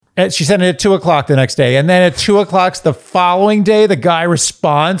She sent it at 2:00 the next day. And then at 2:00 the following day, the guy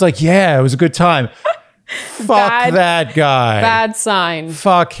responds like, yeah, it was a good time. Fuck that guy. Bad sign.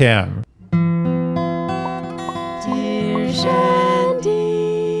 Fuck him. Dear Shandy.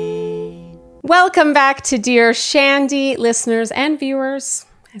 Welcome back to Dear Shandy, listeners and viewers.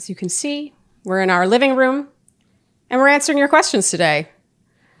 As you can see, we're in our living room and we're answering your questions today.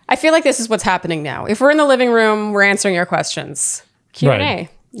 I feel like this is what's happening now. If we're in the living room, we're answering your questions. Q&A. Right.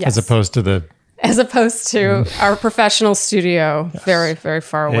 Yes. As opposed to our professional studio, yes. Very, very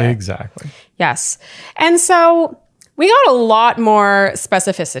far away. Exactly. Yes. And so we got a lot more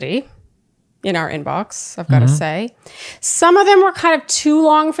specificity in our inbox, I've got to say. Some of them were kind of too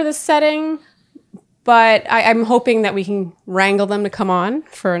long for this setting, but I'm hoping that we can wrangle them to come on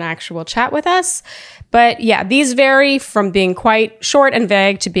for an actual chat with us. But yeah, these vary from being quite short and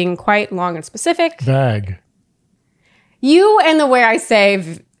vague to being quite long and specific. Vague. You and the way I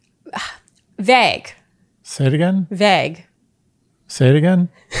say vague. Say it again? Vague. Say it again?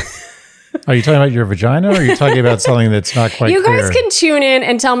 Are you talking about your vagina or are you talking about something that's not quite clear? You guys clear? can tune in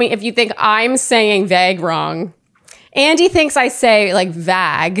and tell me if you think I'm saying vague wrong. Andy thinks I say like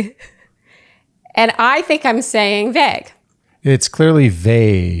vague. And I think I'm saying vague. It's clearly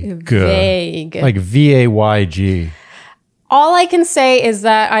vague. Vague. Like V-A-Y-G. All I can say is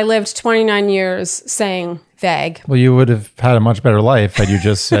that I lived 29 years saying vague. Well, you would have had a much better life had you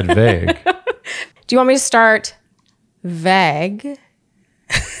just said vague. Do you want me to start vague?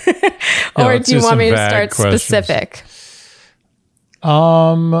 Or do you want me to start specific?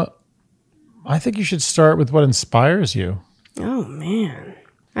 I think you should start with what inspires you. Oh, man.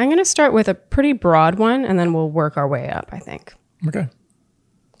 I'm going to start with a pretty broad one, and then we'll work our way up, I think. Okay.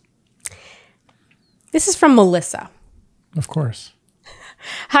 This is from Melissa. Of course.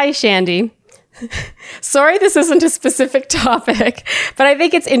 Hi, Shandy. Sorry this isn't a specific topic, but I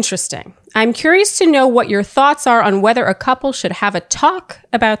think it's interesting. I'm curious to know what your thoughts are on whether a couple should have a talk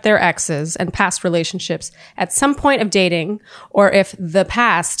about their exes and past relationships at some point of dating, or if the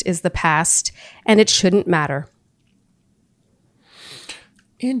past is the past and it shouldn't matter.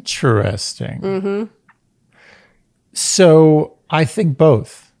 Interesting. Mm-hmm. So I think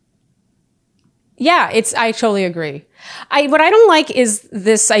both. Yeah, I totally agree. What I don't like is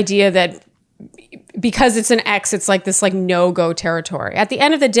this idea that because it's an ex, it's like this like no-go territory. At the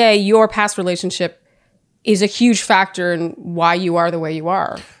end of the day, your past relationship is a huge factor in why you are the way you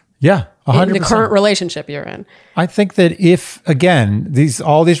are. Yeah, 100%. In the current relationship you're in. I think that if, again,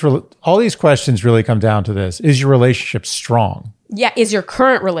 all these questions really come down to this: is your relationship strong? Yeah, is your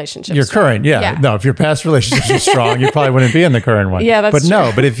current relationship your strong? Current, yeah. No, if your past relationship was strong, you probably wouldn't be in the current one. Yeah, that's true.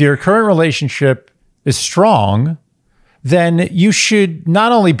 No, but if your current relationship is strong, then you should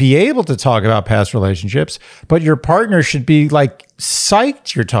not only be able to talk about past relationships, but your partner should be like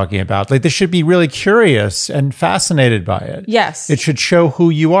psyched you're talking about. Like they should be really curious and fascinated by it. Yes. It should show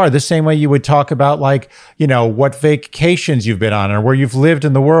who you are the same way you would talk about like, you know, what vacations you've been on or where you've lived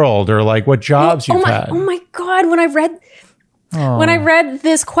in the world or like what jobs you've had. Oh my God. When I read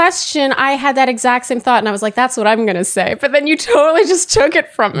this question, I had that exact same thought and I was like, that's what I'm going to say. But then you totally just took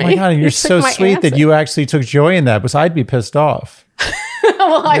it from me. Oh my God, and you're so sweet answer. That you actually took joy in that, because I'd be pissed off.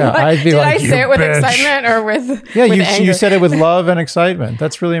 Well, I'd be like, I say it with excitement or with anger? You said it with love and excitement.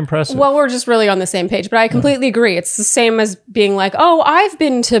 That's really impressive. Well, we're just really on the same page, but I completely agree. It's the same as being like, oh, I've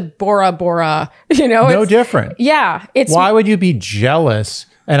been to Bora Bora. You know, no different. Yeah. Why would you be jealous?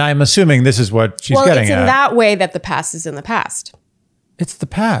 And I'm assuming this is what she's getting at. Well, it's in that way that the past is in the past. It's the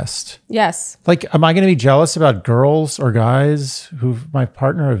past. Yes. Like, am I going to be jealous about girls or guys who my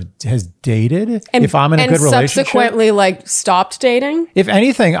partner has dated if I'm in a good relationship? And subsequently, like, stopped dating? If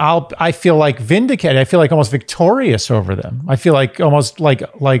anything, I feel like vindicated. I feel like almost victorious over them. I feel like almost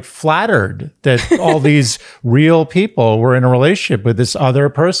like flattered that all these real people were in a relationship with this other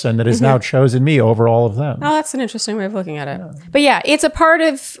person that has now chosen me over all of them. Oh, that's an interesting way of looking at it. Yeah. But yeah, it's a part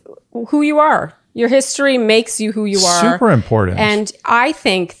of who you are. Your history makes you who you are. Super important. And I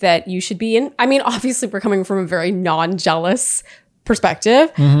think that you should be obviously we're coming from a very non-jealous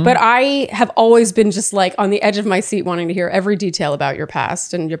perspective, but I have always been just like on the edge of my seat wanting to hear every detail about your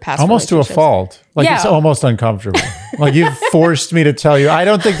past and your past almost to a fault. Like it's almost uncomfortable. Like you've forced me to tell you. I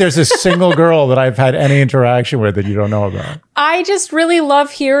don't think there's a single girl that I've had any interaction with that you don't know about. I just really love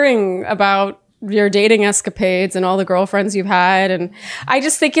hearing about your dating escapades and all the girlfriends you've had. And I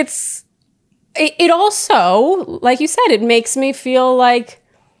just think it also, like you said, it makes me feel like,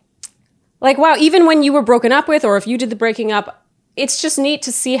 wow, even when you were broken up with, or if you did the breaking up, it's just neat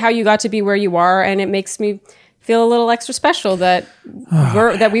to see how you got to be where you are. And it makes me feel a little extra special that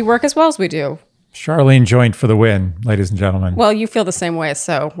we work as well as we do. Charlene joint for the win, ladies and gentlemen. Well, you feel the same way,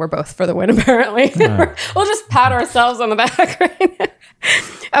 so we're both for the win, apparently. We'll just pat ourselves on the back right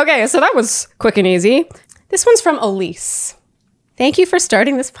now. Okay, so that was quick and easy. This one's from Elise. Thank you for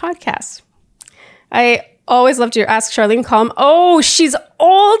starting this podcast. I always loved your Ask Charlene column. Oh, she's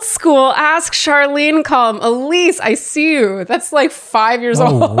old school. Ask Charlene column. Elise, I see you. That's like 5 years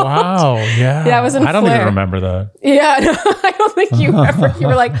old. Wow. Yeah. That was in I don't Flair. even remember that. Yeah, no, I don't think you ever. You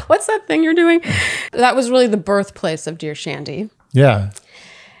were like, what's that thing you're doing? That was really the birthplace of Dear Shandy. Yeah.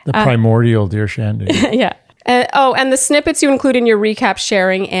 The primordial Dear Shandy. Yeah. And the snippets you include in your recap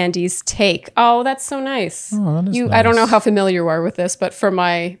sharing Andy's take. Oh, that's so nice. Oh, that is I don't nice. know how familiar you are with this, but for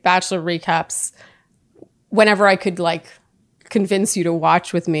my Bachelor recaps, whenever I could like convince you to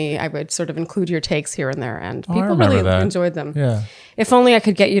watch with me, I would sort of include your takes here and there, and people remember really that. enjoyed them. Yeah. If only I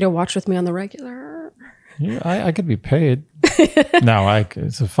could get you to watch with me on the regular. Yeah, I could be paid. No,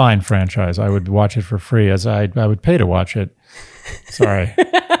 it's a fine franchise. I would watch it for free, as I would pay to watch it. Sorry.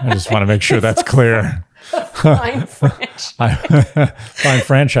 I just want to make sure that's clear. Fine French. Fine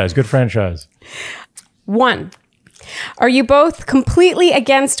franchise. Good franchise. 1. Are you both completely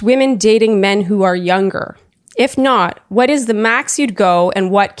against women dating men who are younger? If not, what is the max you'd go,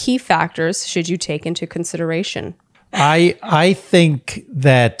 and what key factors should you take into consideration? I think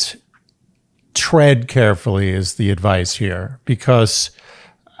that tread carefully is the advice here, because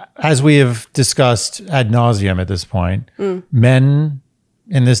as we have discussed ad nauseum at this point, men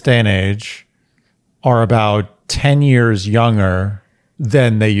in this day and age are about 10 years younger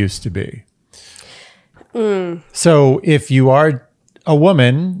than they used to be. So if you are a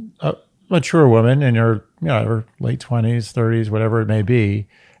woman, a mature woman, and you're your late 20s, 30s, whatever it may be,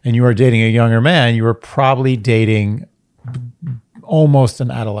 and you are dating a younger man, you are probably dating almost an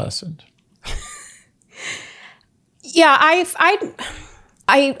adolescent. Yeah, I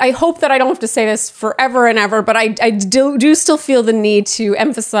hope that I don't have to say this forever and ever, but I do still feel the need to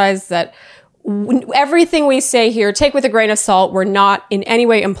emphasize that everything we say here, take with a grain of salt. We're not in any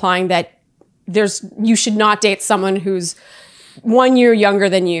way implying that you should not date someone who's 1 year younger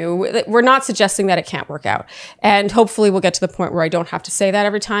than you. We're not suggesting that it can't work out. And hopefully we'll get to the point where I don't have to say that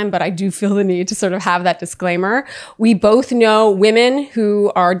every time, but I do feel the need to sort of have that disclaimer. We both know women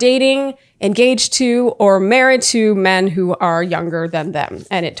who are dating, engaged to, or married to men who are younger than them,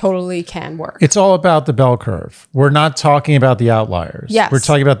 and it totally can work. It's all about the bell curve. We're not talking about the outliers. Yes. We're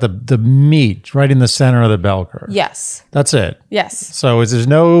talking about the meat right in the center of the bell curve. Yes. That's it. Yes. So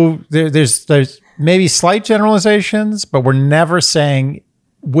there's maybe slight generalizations, but we're never saying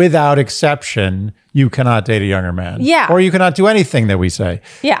without exception you cannot date a younger man. Yeah. Or you cannot do anything that we say.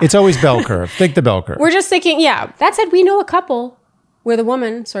 Yeah. It's always bell curve. Think the bell curve. We're just thinking, yeah. That said, we know a couple where the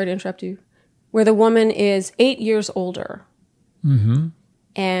woman, sorry to interrupt you, where the woman is 8 years older. Mm-hmm.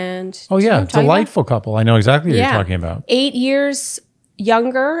 And oh, do you know yeah. what I'm talking Delightful couple. I know exactly what about? you're talking about. 8 years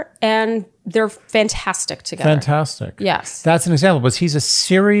younger, and they're fantastic together. Fantastic. Yes. That's an example, but he's a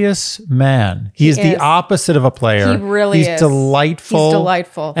serious man. He's He the is. opposite of a player. He really He's is. delightful. He's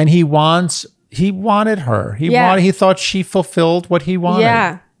delightful. And he wanted her. He thought she fulfilled what he wanted.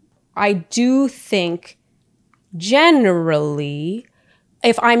 Yeah. I do think generally,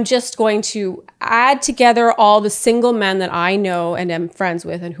 if I'm just going to add together all the single men that I know and am friends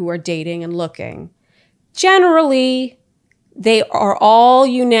with and who are dating and looking, generally, they are all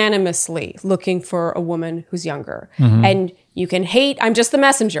unanimously looking for a woman who's younger. Mm-hmm. And you can hate, I'm just the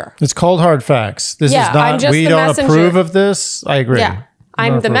messenger. It's cold hard facts. This Yeah, is I'm not, just we the don't messenger. approve of this. I agree. Yeah.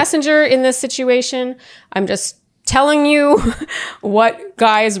 I'm the approve. messenger in this situation. I'm just telling you what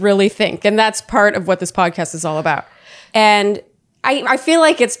guys really think. And that's part of what this podcast is all about. And I feel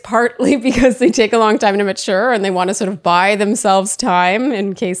like it's partly because they take a long time to mature and they want to sort of buy themselves time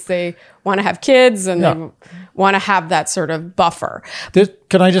in case they want to have kids and they want to have that sort of buffer.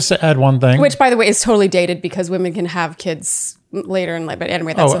 Can I just add one thing? Which, by the way, is totally dated because women can have kids later in life. But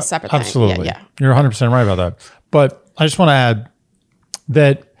anyway, that's a separate absolutely. thing. Yeah. You're 100% right about that. But I just want to add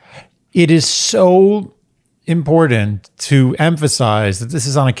that it is so important to emphasize that this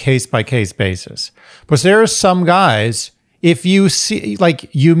is on a case-by-case basis. Because there are some guys, if you see, like,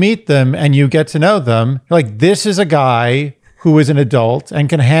 you meet them and you get to know them, you're like, this is a guy who is an adult and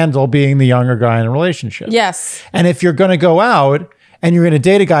can handle being the younger guy in a relationship. Yes. And if you're going to go out and you're going to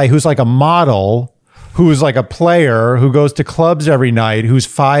date a guy who's like a model, who's like a player, who goes to clubs every night, who's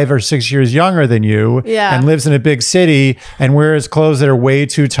 5 or 6 years younger than you, and lives in a big city and wears clothes that are way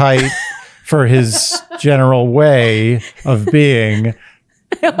too tight for his general way of being,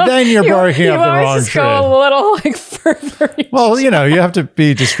 then you're barking up the wrong just tree. go a little like further. Well, you have to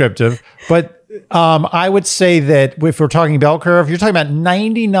be descriptive, but I would say that if we're talking bell curve, you're talking about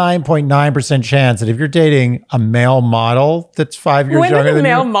 99.9% chance that if you're dating a male model that's 5 years When younger did the than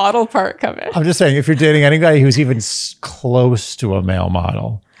male you, model part come in? I'm just saying, if you're dating anybody who's even close to a male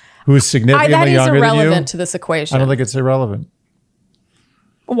model, who's significantly That is younger than you, irrelevant to this equation. I don't think it's irrelevant.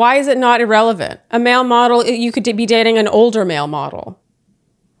 Why is it not irrelevant? A male model, you could be dating an older male model.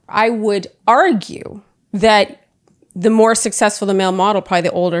 I would argue that the more successful the male model, probably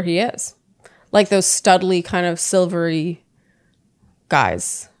the older he is. Like those studly kind of silvery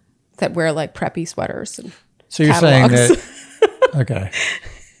guys that wear like preppy sweaters. And So you're catalogs. saying that, okay.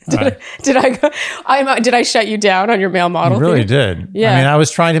 Did I shut you down on your male model? You really theory? did. Yeah. I mean, I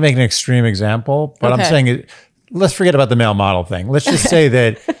was trying to make an extreme example, but I'm Okay. saying let's forget about the male model thing. Let's just say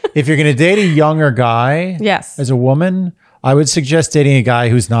that if you're going to date a younger guy Yes. as a woman, I would suggest dating a guy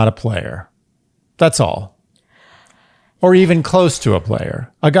who's not a player. That's all. Or even close to a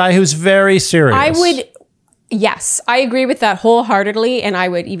player. A guy who's very serious. Yes, I agree with that wholeheartedly. And I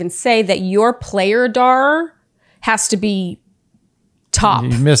would even say that your player dar has to be top.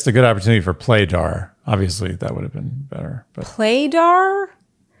 You missed a good opportunity for playdar. Obviously, that would have been better. But Play dar?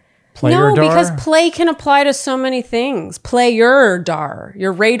 player No, dar? because play can apply to so many things. Player dar,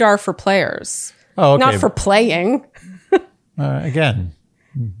 your radar for players, oh, okay. not for playing. Again,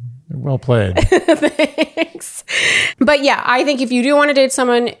 well played. Thanks. But yeah, I think if you do want to date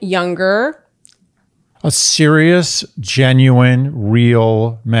someone younger, A serious, genuine,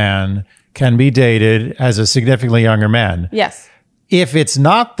 real man can be dated as a significantly younger man. yes. If it's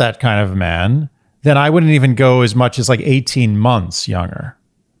not that kind of man, then I wouldn't even go as much as like 18 months younger.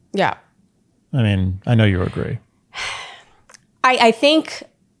 Yeah. I mean, I know you agree. I think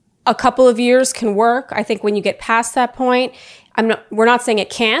a couple of years can work. I think when you get past that point, we're not saying it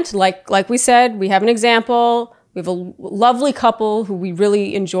can't. Like we said, we have an example. We have a lovely couple who we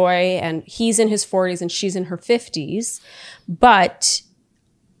really enjoy, and he's in his 40s and she's in her 50s. But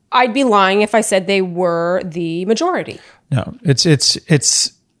I'd be lying if I said they were the majority. No, it's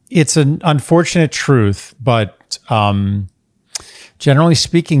an unfortunate truth, but generally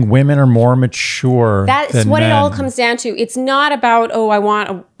speaking, women are more mature. That's than what men. it all comes down to. It's not about, I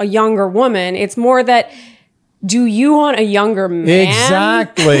want a younger woman. It's more that, do you want a younger man?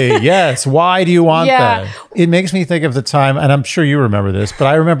 Exactly. Yes. Why do you want Yeah. that? It makes me think of the time, and I'm sure you remember this, but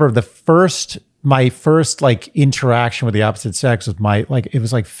I remember my first like interaction with the opposite sex was it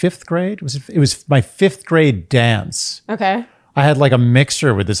was like fifth grade. It was my fifth grade dance. Okay. I had like a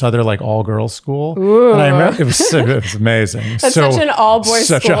mixer with this other like all girls school, and I remember it was amazing. That's such an all boys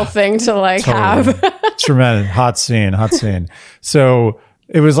school thing to like have. Tremendous. Hot scene. So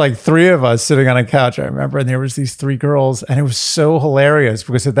it was like three of us sitting on a couch, I remember, and there was these three girls, and it was so hilarious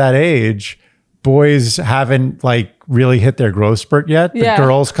because at that age, boys haven't like really hit their growth spurt yet. The Yeah.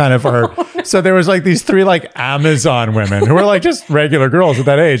 girls kind of are. So there was like these three like Amazon women who were like just regular girls at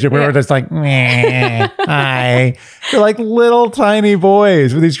that age. And we were just like, meh, hi. They're like little tiny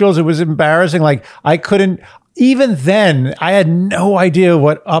boys with these girls. It was embarrassing. Like I couldn't, even then I had no idea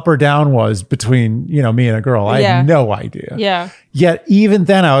what up or down was between, me and a girl. I Yeah. had no idea. Yeah. Yet even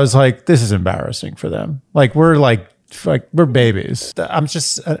then I was like, this is embarrassing for them. Like we're babies. I'm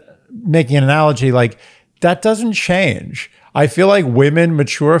just making an analogy. Like that doesn't change. I feel like women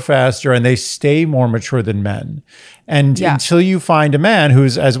mature faster and they stay more mature than men. And Yeah. until you find a man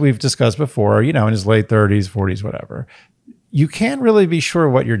who's, as we've discussed before, in his late 30s, 40s, whatever, you can't really be sure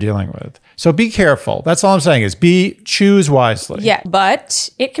what you're dealing with. So be careful. That's all I'm saying is choose wisely. Yeah. But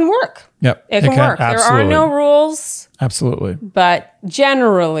it can work. Yep. It can work. Absolutely. There are no rules, Absolutely. but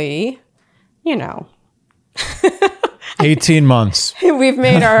generally, 18 months. we've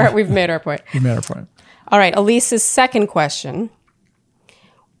made our point. You made our point. All right, Elise's second question.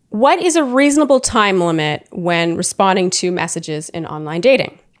 What is a reasonable time limit when responding to messages in online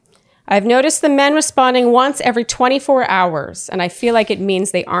dating? I've noticed the men responding once every 24 hours, and I feel like it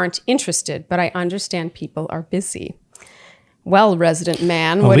means they aren't interested, but I understand people are busy. Well, resident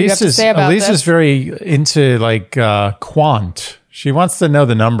man, what do you have to say about Elise this? is very into like quant. She wants to know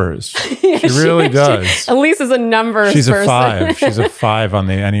the numbers. She really does. Elise is a numbers She's person. a 5. She's a 5 on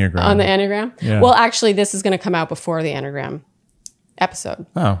the Enneagram. On the Enneagram? Yeah. Well, actually, this is going to come out before the Enneagram episode.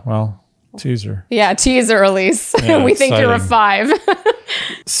 Oh, well, teaser. Yeah, teaser, Elise. Yeah, we think you're a 5.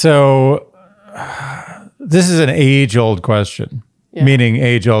 So this is an age-old question, meaning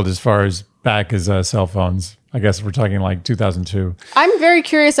age-old as far as back as cell phones. I guess we're talking like 2002. I'm very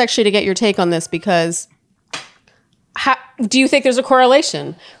curious, actually, to get your take on this because do you think there's a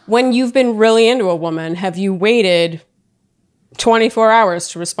correlation? When you've been really into a woman, have you waited 24 hours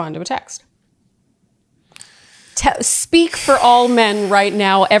to respond to a text? Speak for all men right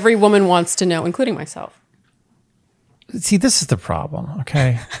now. Every woman wants to know, including myself. See, this is the problem,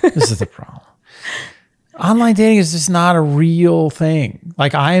 okay? This is the problem. Online dating is just not a real thing.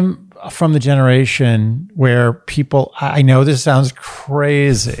 Like, I'm from the generation where people, I know this sounds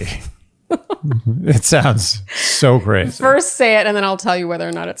crazy. It sounds so crazy. First say it, and then I'll tell you whether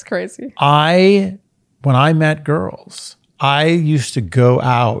or not it's crazy. When I met girls, I used to go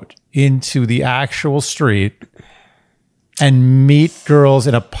out into the actual street and meet girls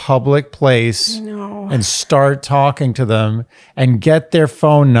in a public place and start talking to them and get their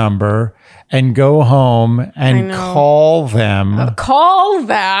phone number and go home and call them. Call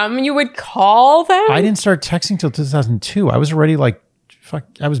them? You would call them? I didn't start texting till 2002. I was already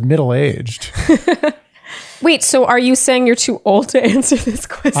I was middle-aged. Wait, so are you saying you're too old to answer this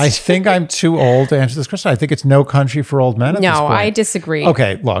question? I think I'm too old to answer this question. I think it's no country for old men at this point. No, I disagree.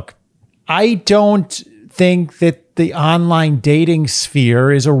 Okay, look, I don't think that the online dating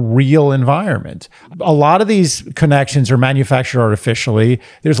sphere is a real environment. A lot of these connections are manufactured artificially.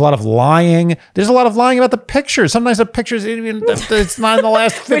 There's a lot of lying. There's a lot of lying about the pictures. Sometimes the pictures, it's not in the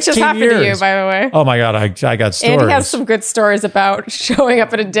last 15 years. Which has happened to you, by the way. Oh my God, I got stories. Andy has some good stories about showing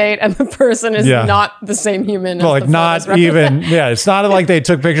up at a date and the person is not the same human. Well, like not even, it's not like they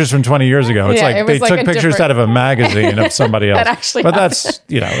took pictures from 20 years ago. It's like they took pictures out of a magazine of somebody else. That actually But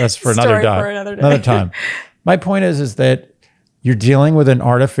that's for another day. Another time. My point is that you're dealing with an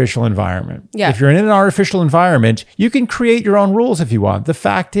artificial environment. Yeah. If you're in an artificial environment, you can create your own rules if you want. The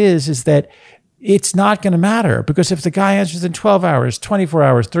fact is that it's not going to matter, because if the guy answers in 12 hours, 24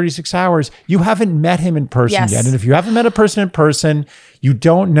 hours, 36 hours, you haven't met him in person yet. And if you haven't met a person in person, you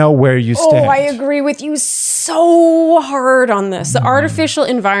don't know where you stand. Oh, I agree with you so hard on this. The artificial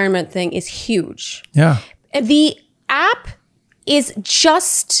environment thing is huge. Yeah. The app is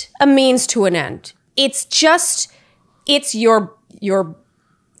just a means to an end. It's your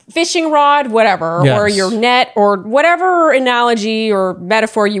fishing rod, whatever, or your net, or whatever analogy or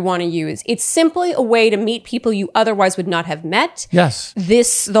metaphor you want to use. It's simply a way to meet people you otherwise would not have met. Yes.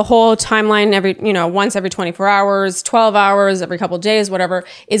 The whole timeline, once every 24 hours, 12 hours, every couple of days, whatever,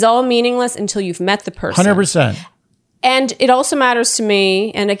 is all meaningless until you've met the person. 100%. And it also matters to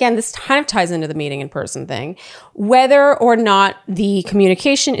me, and again, this kind of ties into the meeting in person thing, whether or not the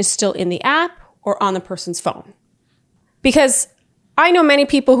communication is still in the app or on the person's phone. Because I know many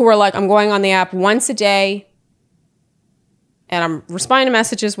people who are like, I'm going on the app once a day and I'm responding to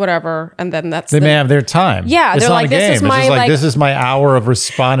messages, whatever, and then they may have their time. Yeah, it's they're not like, a game. this is my hour of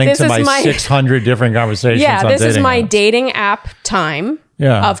responding to my 600 different conversations. Yeah, this is my apps. Dating app time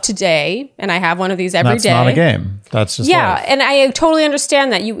of today, and I have one of these every day. That's not a game. That's just life. And I totally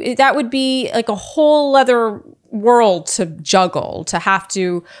understand that. That would be like a whole other world to juggle, to have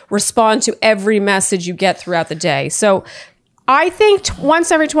to respond to every message you get throughout the day. So I think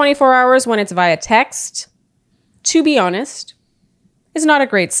once every 24 hours when it's via text, to be honest, is not a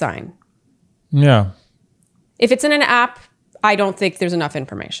great sign. Yeah. If it's in an app, I don't think there's enough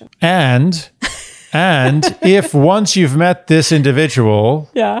information. And if once you've met this individual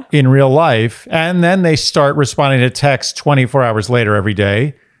in real life, and then they start responding to text 24 hours later every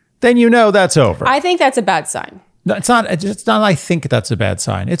day, then you know that's over. I think that's a bad sign. No, it's not. I think that's a bad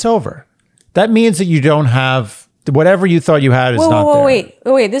sign. It's over. That means that you don't have whatever you thought you had is not there.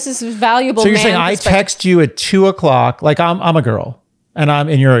 Wait. This is valuable. So you're saying I text you at 2:00, like I'm a girl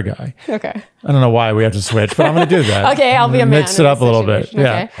and you're a guy. Okay. I don't know why we have to switch, but I'm going to do that. Okay, I'll be a man. Mix it up a little bit. Okay.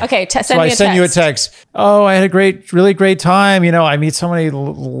 Yeah. Okay. Send so me a I text. send you a text. Oh, I had a really great time. I meet so many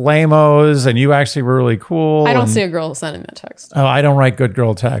lamos, and you actually were really cool. I don't see a girl sending that text. Oh, I don't write good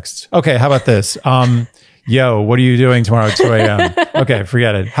girl texts. Okay, how about this? Yo, what are you doing tomorrow at 2 a.m.? Okay,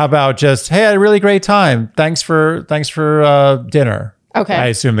 forget it. How about just, hey, I had a really great time. Thanks for dinner. Okay. I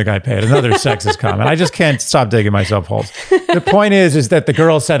assume the guy paid. Another sexist comment. I just can't stop digging myself holes. The point is that the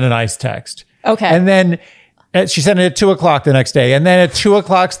girl sent a nice text. Okay. And then she sent it at 2:00 the next day. And then at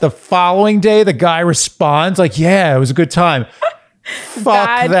 2:00 the following day, the guy responds like, yeah, it was a good time.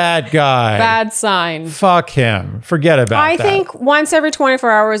 Fuck that guy. Bad sign. Fuck him. Forget about that. I think once every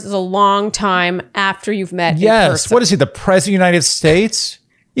 24 hours is a long time after you've met in person. What is he, the president of the United States?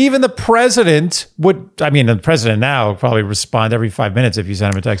 Even the president the president now will probably respond every 5 minutes if you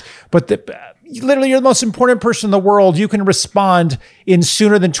send him a text. But literally, you're the most important person in the world. You can respond in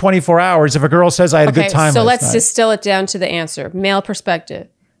sooner than 24 hours if a girl says, I had a good time so last let's night. distill it down to the answer. Male perspective.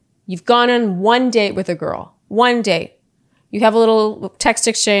 You've gone on one date with a girl. One date. You have a little text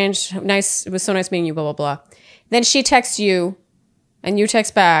exchange. Nice. It was so nice meeting you, blah, blah, blah. Then she texts you and you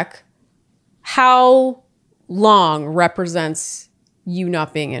text back. How long represents you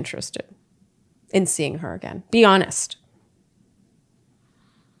not being interested? in seeing her again? Be honest.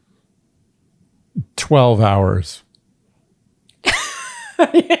 12 hours.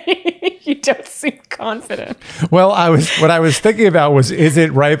 You don't seem confident. Well, what I was thinking about was, is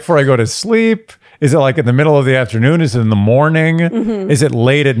it right before I go to sleep? Is it like in the middle of the afternoon? Is it in the morning? Is it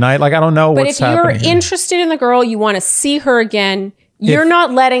late at night? Like, I don't know But what's if you're happening here. interested in the girl, you want to see her again, you're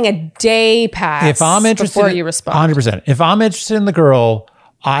not letting a day pass If I'm interested, before you respond. 100%. If I'm interested in the girl,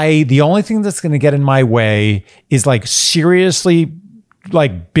 the only thing that's going to get in my way is like seriously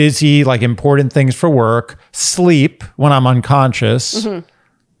like busy, like important things for work, sleep when I'm unconscious, and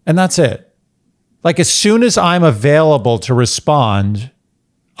that's it. Like as soon as I'm available to respond,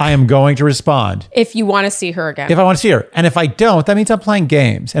 I am going to respond. If you want to see her again. If I want to see her. And if I don't, that means I'm playing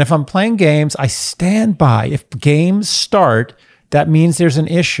games. And if I'm playing games, I stand by. If games start, that means there's an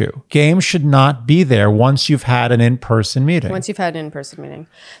issue. Games should not be there once you've had an in-person meeting. Once you've had an in-person meeting.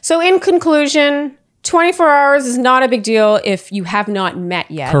 So in conclusion, 24 hours is not a big deal if you have not met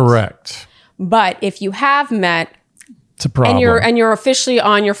yet. Correct. But if you have met It's a problem. and you're officially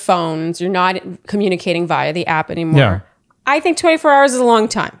on your phones, you're not communicating via the app anymore. Yeah. I think 24 hours is a long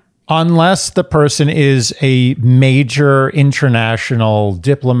time. Unless the person is a major international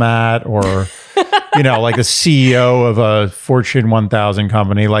diplomat or, like a CEO of a Fortune 1000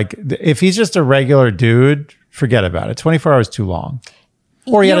 company. Like if he's just a regular dude, forget about it. 24 hours is too long.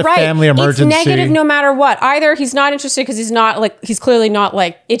 Or he had a family emergency. It's negative no matter what. Either he's not interested because he's clearly not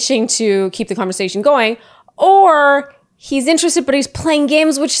like itching to keep the conversation going, or he's interested but he's playing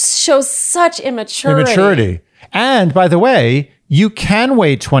games, which shows such immaturity. And by the way, you can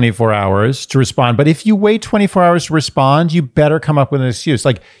wait 24 hours to respond, but if you wait 24 hours to respond, you better come up with an excuse.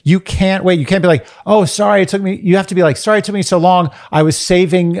 Like you can't wait. You can't be like, oh, sorry, you have to be like, sorry, it took me so long. I was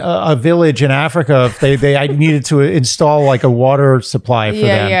saving a village in Africa. I needed to install like a water supply for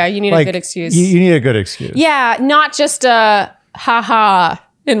them. Yeah, you need a good excuse. You need a good excuse. Yeah, not just a haha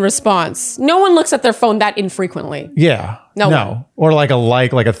in response. No one looks at their phone that infrequently. Yeah. No. Or like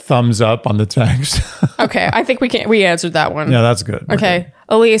a thumbs up on the text. Okay, I think we answered that one. Yeah, that's good. Okay.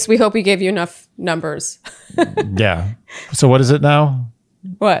 Elise, we hope we gave you enough numbers. Yeah. So what is it now?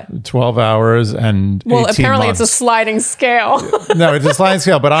 What? 12 hours and 18 apparently months. it's a sliding scale. No, it's a sliding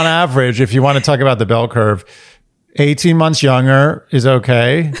scale. But on average, if you want to talk about the bell curve, 18 months younger is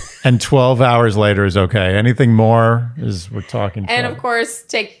okay, and 12 hours later is okay. Anything more is we're talking. And of course,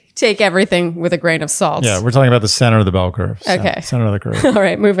 take everything with a grain of salt. Yeah, we're talking about the center of the bell curve. Okay. Center of the curve. All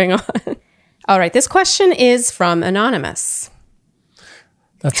right, moving on. All right, this question is from Anonymous.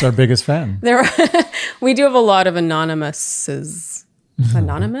 That's our biggest fan. We do have a lot of anonymouses.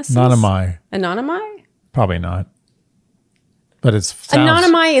 Anonymous? Anonymi. Anonymi? Probably not. But it's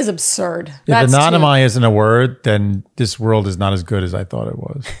Anonymi is absurd. If anonymi isn't a word, then this world is not as good as I thought it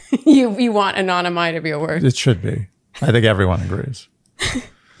was. You want anonymi to be a word? It should be. I think everyone agrees.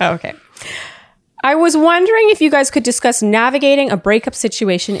 Okay. I was wondering if you guys could discuss navigating a breakup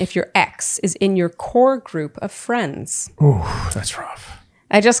situation if your ex is in your core group of friends. Ooh, that's rough.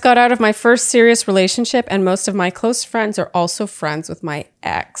 I just got out of my first serious relationship, and most of my close friends are also friends with my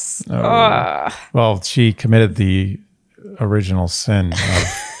ex. Well, she committed the original sin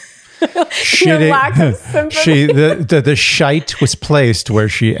of Your lack of sympathy. the shite was placed where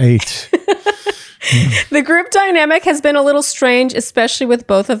she ate. The group dynamic has been a little strange, especially with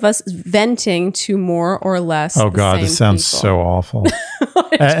both of us venting to more or less. Oh God, this sounds people. so awful.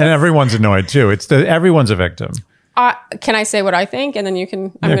 And everyone's annoyed too. Everyone's a victim. Can I say what I think, and then you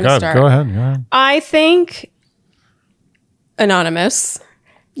can? I'm going to start. Go ahead. I think, Anonymous,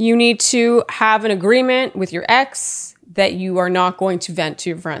 you need to have an agreement with your ex that you are not going to vent to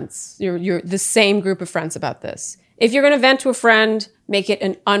your friends. You're the same group of friends about this. If you're going to vent to a friend, make it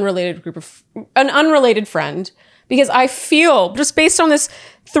an unrelated friend. Because I feel, just based on this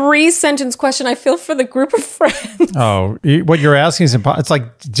 3-sentence question, I feel for the group of friends. Oh, what you're asking is impossible. It's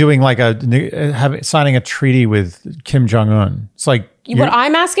like doing signing a treaty with Kim Jong-un. It's like what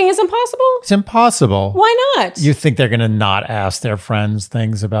I'm asking is impossible? It's impossible. Why not? You think they're going to not ask their friends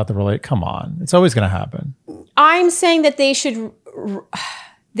things about the relate? Come on, it's always going to happen. I'm saying that they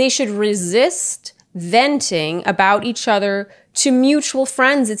should resist venting about each other to mutual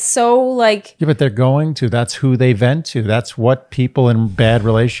friends. It's so like... Yeah, but they're going to. That's who they vent to. That's what people in bad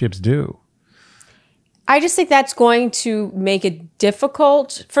relationships do. I just think that's going to make it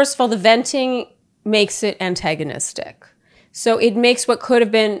difficult. First of all, the venting makes it antagonistic. So it makes what could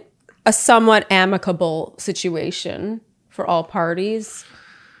have been a somewhat amicable situation for all parties,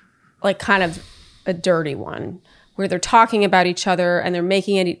 like kind of a dirty one, where they're talking about each other and they're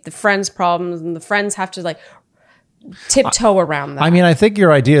making it the friends' problems, and the friends have to like tiptoe around that. I mean, I think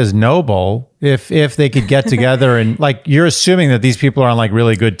your idea is noble. If they could get together and like, you're assuming that these people are on like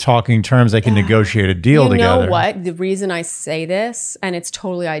really good talking terms, they can negotiate a deal together. You know what? The reason I say this, and it's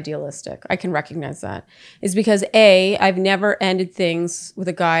totally idealistic, I can recognize that, is because A, I've never ended things with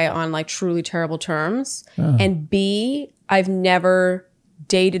a guy on like truly terrible terms. And B, I've never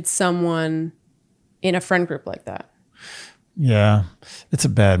dated someone in a friend group like that. Yeah, it's a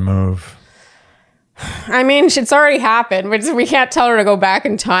bad move. I mean, it's already happened. We can't tell her to go back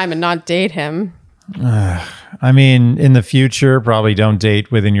in time and not date him. I mean, in the future, probably don't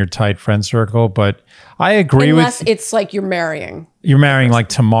date within your tight friend circle, but I agree Unless with... it's like you're marrying. You're marrying like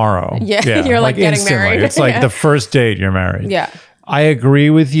tomorrow. Yeah, you're like getting instantly. married. It's like the first date you're married. Yeah. I agree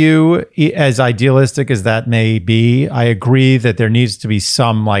with you. As idealistic as that may be, I agree that there needs to be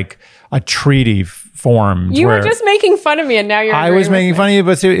some like a treaty formed. You were just making fun of me, and now you're. I was making fun of you,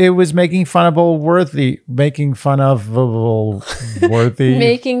 but it was making fun of worthy, making fun of worthy,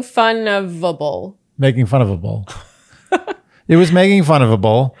 making fun of a bull. Making fun of a bull. It was making fun of a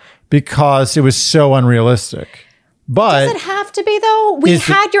bull because it was so unrealistic. But does it have to be though? We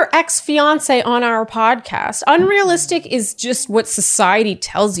had your ex-fiance on our podcast. Unrealistic is just what society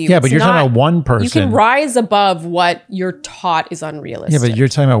tells you. Yeah, but you're talking about one person. You can rise above what you're taught is unrealistic. Yeah, but you're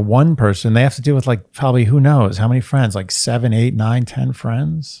talking about one person. They have to deal with like probably who knows how many friends, like 7, 8, 9, 10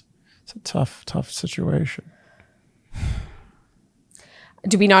 friends. It's a tough situation.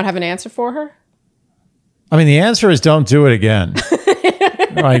 Do we not have an answer for her? I mean, the answer is don't do it again.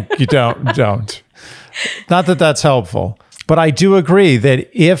 Like you don't. Not that that's helpful, but I do agree that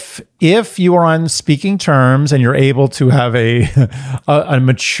if you are on speaking terms and you're able to have a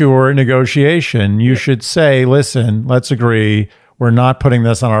mature negotiation, you should say, listen, let's agree. We're not putting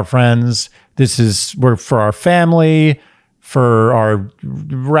this on our friends. We're for our family, for our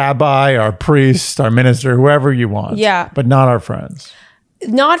rabbi, our priest, our minister, whoever you want. Yeah. But not our friends.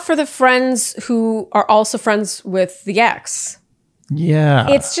 Not for the friends who are also friends with the ex. Yeah.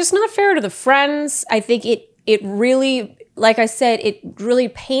 It's just not fair to the friends. I think it really, like I said, it really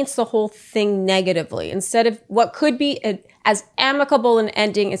paints the whole thing negatively. Instead of what could be as amicable an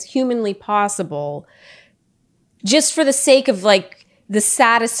ending as humanly possible, just for the sake of like the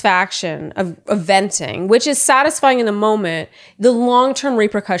satisfaction of venting, which is satisfying in the moment, the long-term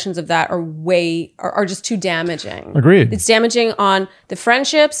repercussions of that are just too damaging. Agreed. It's damaging on the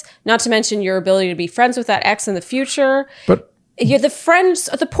friendships, not to mention your ability to be friends with that ex in the future. But you're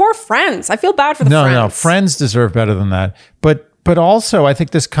the poor friends. I feel bad for the friends. No, friends deserve better than that. But also, I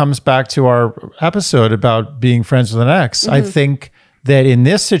think this comes back to our episode about being friends with an ex. I think that in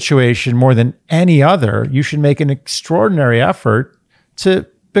this situation, more than any other, you should make an extraordinary effort to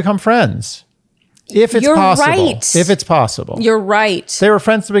become friends. If it's possible. Right. If it's possible. You're right. They were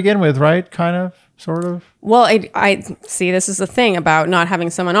friends to begin with, right? Kind of, sort of. Well, I see this is the thing about not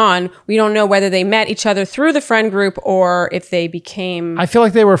having someone on. We don't know whether they met each other through the friend group or if they became... I feel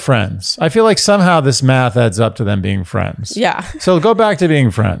like they were friends. I feel like somehow this math adds up to them being friends. Yeah. So go back to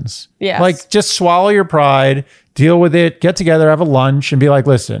being friends. Yes. Like just swallow your pride, deal with it, get together, have a lunch and be like,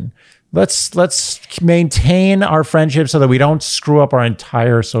 listen, let's maintain our friendship so that we don't screw up our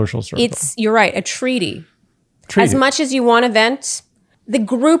entire social circle. You're right, a treaty. As much as you want to vent, the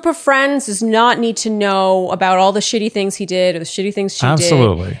group of friends does not need to know about all the shitty things he did or the shitty things she did.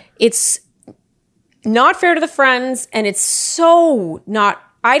 Absolutely. It's not fair to the friends, and it's so not...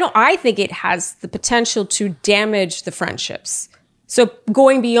 I think it has the potential to damage the friendships. So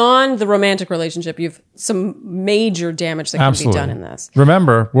going beyond the romantic relationship, you have some major damage that can be done in this.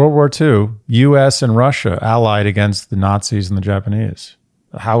 Remember, World War II, U.S. and Russia allied against the Nazis and the Japanese.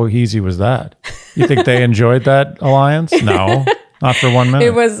 How easy was that? You think they enjoyed that alliance? No, not for 1 minute.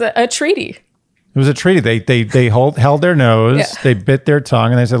 It was a treaty. It was a treaty. They held their nose, they bit their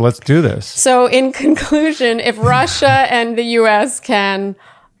tongue, and they said, let's do this. So in conclusion, if Russia and the U.S. can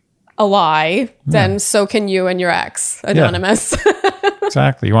ally, then so can you and your ex, Anonymous. Yeah.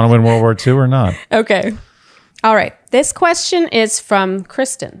 Exactly. You want to win World War II or not? Okay. All right. This question is from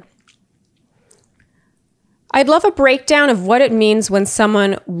Kristen. I'd love a breakdown of what it means when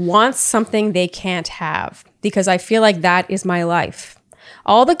someone wants something they can't have, because I feel like that is my life.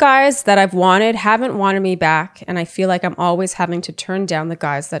 All the guys that I've wanted haven't wanted me back, and I feel like I'm always having to turn down the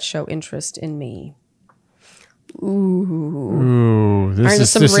guys that show interest in me. Ooh.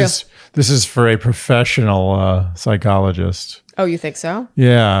 This is for a professional psychologist. Oh, you think so?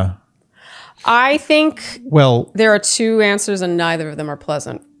 Yeah. I think well, there are two answers and neither of them are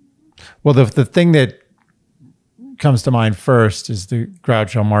pleasant. Well, the thing that comes to mind first is the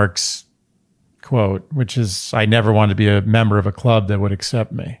Groucho Marx quote, which is, I never wanted to be a member of a club that would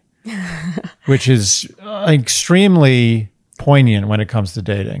accept me. which is extremely poignant when it comes to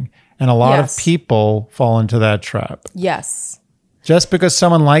dating. And a lot Yes. of people fall into that trap. Yes. Just because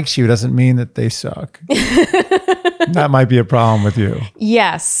someone likes you doesn't mean that they suck. That might be a problem with you.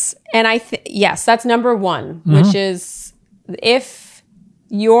 Yes. And yes, that's number one, Mm-hmm. which is if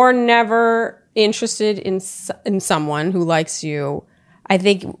you're never interested in someone who likes you, I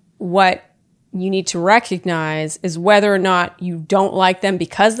think what you need to recognize is whether or not you don't like them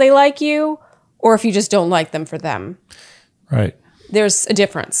because they like you or if you just don't like them for them. Right. There's a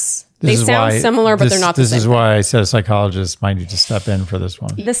difference. This They is sound why- similar, but this- they're not the This same is thing. why I said a psychologist might need to step in for this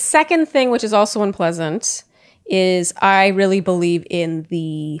one. The second thing, which is also unpleasant, is I really believe in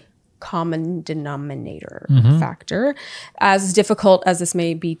the common denominator factor, as difficult as this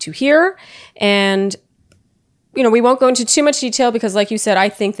may be to hear. And, we won't go into too much detail because, like you said, I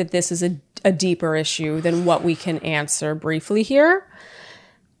think that this is a deeper issue than what we can answer briefly here.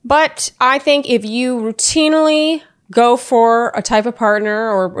 But I think if you routinely go for a type of partner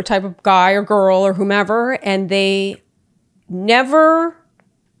or a type of guy or girl or whomever, and they never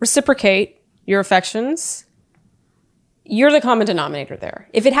reciprocate your affections, you're the common denominator there.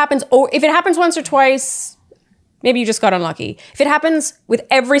 If it happens once or twice, maybe you just got unlucky. If it happens with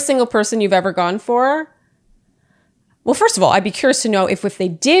every single person you've ever gone for, well, first of all, I'd be curious to know if they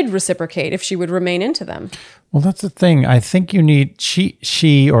did reciprocate, if she would remain into them. Well, that's the thing. I think you need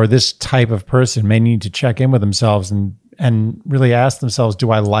she or this type of person may need to check in with themselves and really ask themselves, do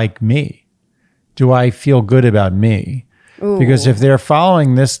I like me? Do I feel good about me? Ooh. Because if they're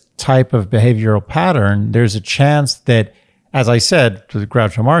following this type of behavioral pattern, there's a chance that, as I said, to the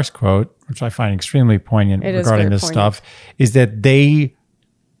Groucho Marx quote, which I find extremely poignant It is regarding very this poignant. stuff, is that they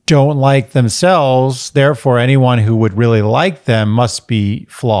don't like themselves. Therefore, anyone who would really like them must be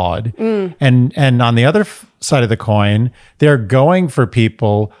flawed. And on the other side of the coin, they're going for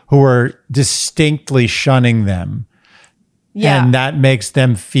people who are distinctly shunning them. Yeah. And that makes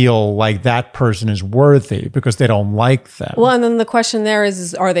them feel like that person is worthy because they don't like them. Well, and then the question there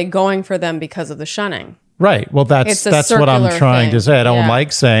is are they going for them because of the shunning? Right. Well, It's a that's what I'm circular trying to thing. say. I don't Yeah.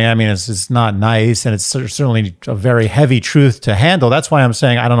 like saying, I mean, it's not nice and it's certainly a very heavy truth to handle. That's why I'm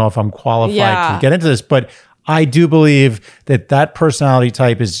saying I don't know if I'm qualified Yeah. to get into this, but I do believe that personality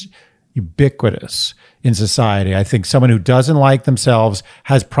type is ubiquitous in society. I think someone who doesn't like themselves,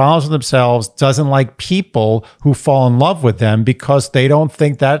 has problems with themselves, doesn't like people who fall in love with them because they don't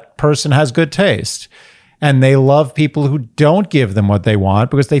think that person has good taste. And they love people who don't give them what they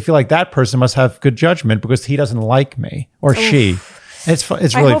want because they feel like that person must have good judgment because he doesn't like me or she. It's really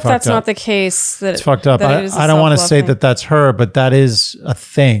I hope fucked that's up. not the case. That It's fucked up. that it is a I don't want to self-love say thing. that that's her, but that is a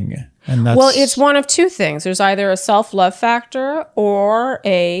thing. And that's Well, it's one of two things. There's either a self-love factor or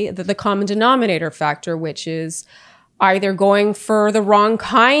the common denominator factor, which is either going for the wrong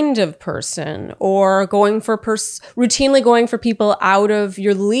kind of person or going for routinely going for people out of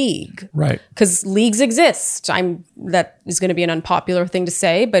your league. right. Because leagues exist. That is going to be an unpopular thing to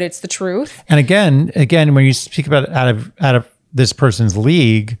say, but it's the truth. And again, when you speak about out of this person's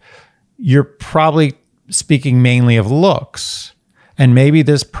league, you're probably speaking mainly of looks. And maybe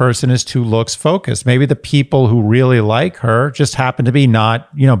this person is too looks focused. Maybe the people who really like her just happen to be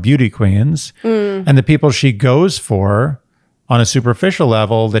not, beauty queens. And the people she goes for on a superficial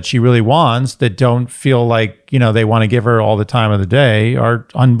level that she really wants that don't feel like, they want to give her all the time of the day are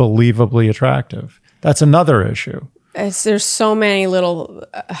unbelievably attractive. That's another issue. There's so many little.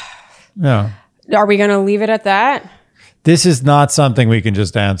 Yeah. Are we going to leave it at that? This is not something we can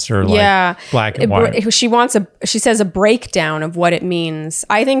just answer like black and white. She says a breakdown of what it means.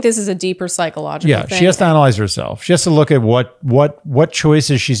 I think this is a deeper psychological thing. She has to analyze herself. She has to look at what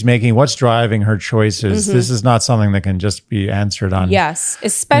choices she's making, what's driving her choices. This is not something that can just be answered on. Yes,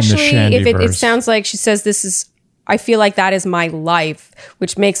 especially if it Shandyverse. sounds like she says this is, I feel like that is my life,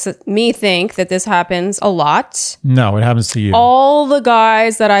 which makes me think that this happens a lot. No, it happens to you. All the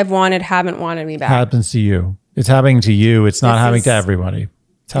guys that I've wanted haven't wanted me back. Happens to you. It's happening to you. It's not This happening is- to everybody.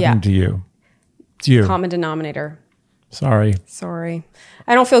 It's happening Yeah. to you. It's you. Common denominator. Sorry. Sorry.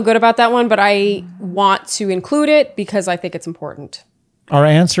 I don't feel good about that one, but I want to include it because I think it's important. Our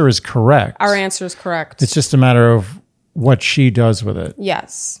answer is correct. Our answer is correct. It's just a matter of what she does with it.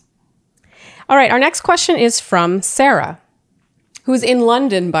 Yes. All right. Our next question is from Sarah, who's in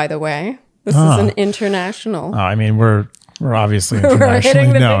London, by the way. This is an international. Oh, I mean, we're obviously hitting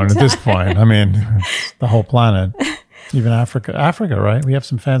internationally the known big at this point. I mean, the whole planet, even Africa. Africa, right? We have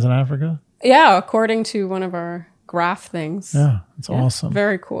some fans in Africa. Yeah, according to one of our graph things. Yeah, it's awesome.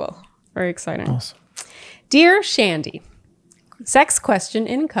 Very cool. Very exciting. Awesome. Dear Shandy, sex question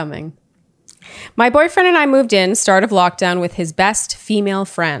incoming. My boyfriend and I moved in, start of lockdown, with his best female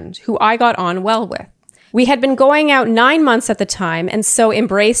friend, who I got on well with. We had been going out 9 months at the time, and so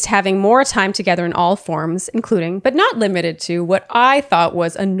embraced having more time together in all forms, including, but not limited to, what I thought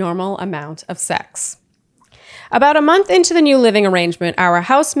was a normal amount of sex. About a month into the new living arrangement, our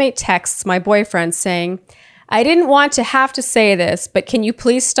housemate texts my boyfriend saying, I didn't want to have to say this, but can you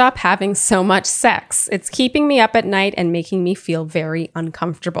please stop having so much sex? It's keeping me up at night and making me feel very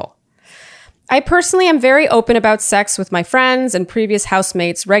uncomfortable. I personally am very open about sex with my friends and previous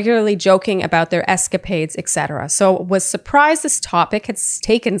housemates, regularly joking about their escapades, etc. So was surprised this topic had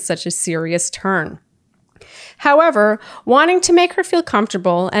taken such a serious turn. However, wanting to make her feel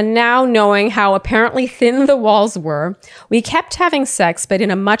comfortable and now knowing how apparently thin the walls were, we kept having sex, but in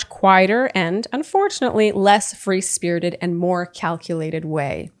a much quieter and, unfortunately, less free-spirited and more calculated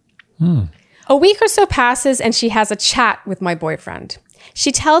way. A week or so passes and she has a chat with my boyfriend.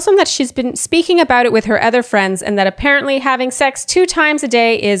 She tells him that she's been speaking about it with her other friends and that apparently having sex 2 times a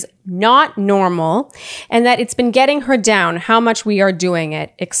day is not normal and that it's been getting her down, how much we are doing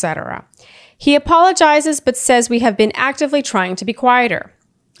it, etc. He apologizes but says we have been actively trying to be quieter.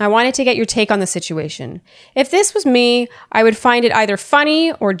 I wanted to get your take on the situation. If this was me, I would find it either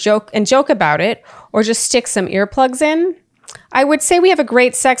funny or joke about it or just stick some earplugs in. I would say we have a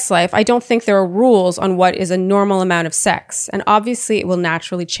great sex life. I don't think there are rules on what is a normal amount of sex, and obviously it will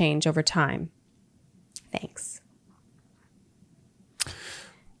naturally change over time. Thanks.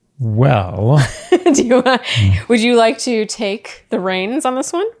 Well, would you like to take the reins on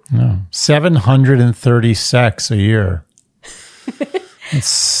this one? no. 730 sex a year.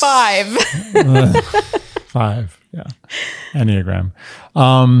 It's 5. 5, yeah. Enneagram.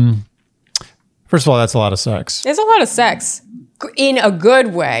 First of all, that's a lot of sex. It's a lot of sex in a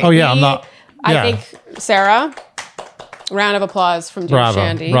good way. Oh, yeah, I'm not... Yeah. I think, Sarah, round of applause from Dear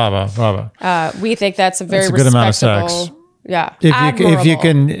Shandy. Bravo. We think that's a very That's a good amount of respectable... sex. Yeah.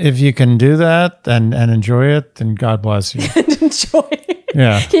 If you can do that and enjoy it, then God bless you. And enjoy it.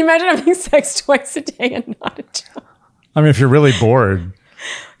 Yeah. Can you imagine having sex twice a day and not a job? I mean, if you're really bored,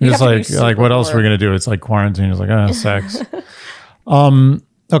 you're just have to be like super what else are we bored. gonna do? It's like quarantine. It's like, sex.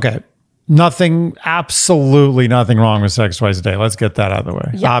 Okay. Absolutely nothing wrong with sex twice a day. Let's get that out of the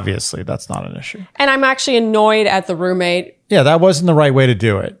way. Yeah. Obviously, that's not an issue. And I'm actually annoyed at the roommate. Yeah, that wasn't the right way to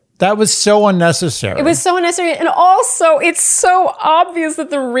do it. That was so unnecessary. It was so unnecessary. And also, it's so obvious that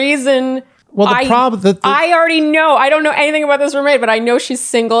the reason... Well, the problem... I already know. I don't know anything about this roommate, but I know she's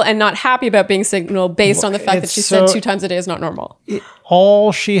single and not happy about being single based on the fact that she said 2 times a day is not normal.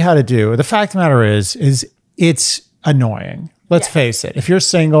 All she had to do, the fact of the matter is it's annoying. Let's face it. If you're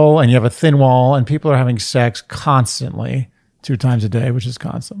single and you have a thin wall and people are having sex constantly, 2 times a day, which is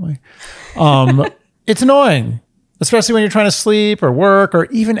constantly, it's annoying, especially when you're trying to sleep or work or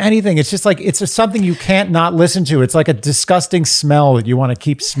even anything. It's just like, it's just something you can't not listen to. It's like a disgusting smell that you want to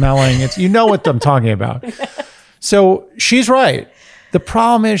keep smelling. You know what I'm talking about. So she's right. The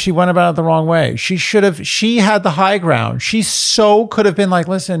problem is she went about it the wrong way. She had the high ground. She could have been like,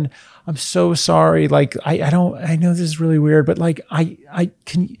 listen, I'm so sorry. Like, I know this is really weird, but like,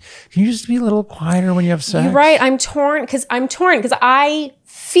 can you just be a little quieter when you have sex? You're right. I'm torn because I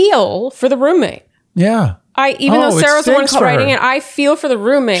feel for the roommate. Yeah. Even though it Sarah's the one stinks for writing her. it, I feel for the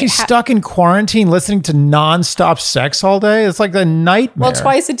roommate. She's stuck in quarantine listening to nonstop sex all day. It's like a nightmare. Well,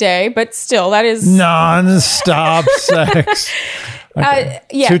 twice a day, but still, that is... Nonstop sex. Okay.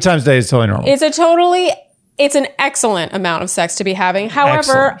 2 times a day is totally normal. It's an excellent amount of sex to be having.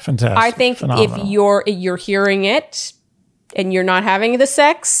 However, Excellent. Fantastic. I think Phenomenal. if you're hearing it and you're not having the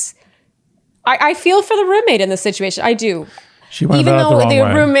sex, I feel for the roommate in this situation. I do. She went Even about it though the the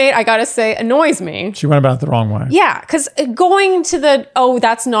wrong way. roommate, I gotta say, annoys me. She went about it the wrong way. Yeah, because going to the,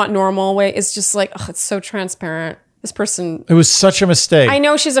 that's not normal way is just like, it's so transparent. This person, It was such a mistake. I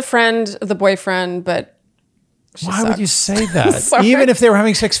know she's a friend of the boyfriend, but Why would you say that? Sorry. Even if they were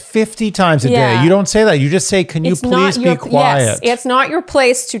having sex 50 times a Yeah. day, you don't say that. You just say, can you please be quiet? Yes, it's not your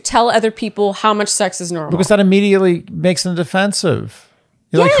place to tell other people how much sex is normal. Because that immediately makes them defensive.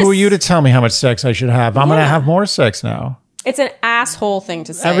 You're like, Yes. who are you to tell me how much sex I should have? I'm going to have more sex now. It's an asshole thing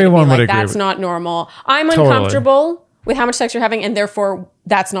to say. Everyone to be would like, agree that's with- not normal. I'm Totally. uncomfortable with how much sex you're having, and therefore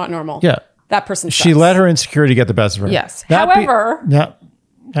that's not normal. Yeah. That person She sucks. let her insecurity get the best of her. Yes. That be- However, Yeah.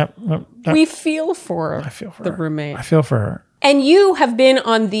 we feel for for the her. roommate. I feel for her. And you have been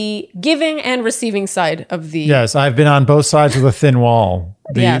on the giving and receiving side of the... Yes, I've been on both sides of the thin wall,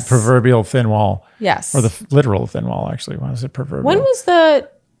 the Yes. proverbial thin wall, Yes. or the literal thin wall, actually. When I said proverbial.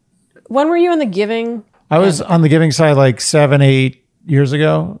 When were you on the giving? I was on the giving side like 7-8 years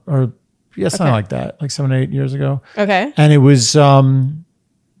ago, or something like that, like 7-8 years ago. Okay. And it was,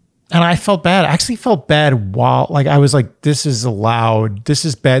 And I felt bad. I actually felt bad while, like, I was like, this is allowed. This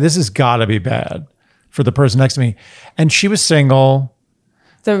is bad. This has got to be bad for the person next to me. And she was single.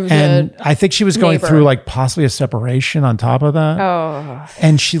 And I think she was going through like possibly a separation on top of that. Oh.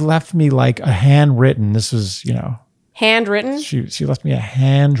 And she left me like a handwritten, this was, handwritten? She left me a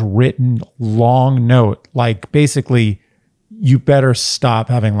handwritten long note. Like basically, you better stop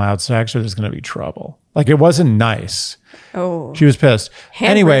having loud sex or there's going to be trouble. Like it wasn't nice. Oh. She was pissed.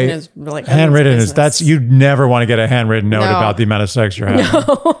 Handwritten is really handwritten is you'd never want to get a handwritten note about the amount of sex you're having.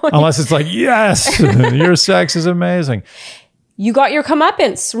 No. Unless it's like, yes, your sex is amazing. You got your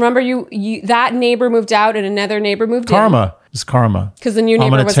comeuppance. Remember you that neighbor moved out and another neighbor moved in. Karma. It's karma. Because the new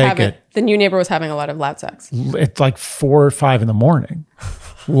neighbor was having a lot of loud sex. It's like 4 or 5 in the morning.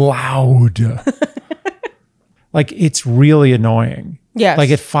 Loud. Like it's really annoying. Yes. Like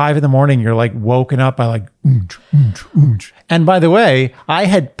at 5 in the morning, you're like woken up by like, And by the way, I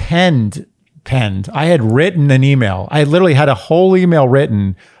had I had written an email. I literally had a whole email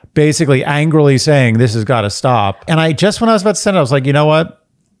written, basically angrily saying, this has got to stop. And when I was about to send it, I was like, you know what?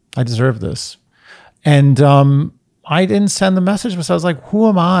 I deserve this. And I didn't send the message because I was like, who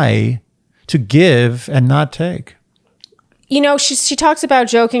am I to give and not take? She talks about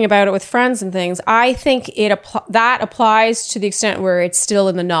joking about it with friends and things. I think that applies to the extent where it's still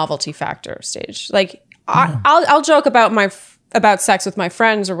in the novelty factor stage. Like I'll joke about sex with my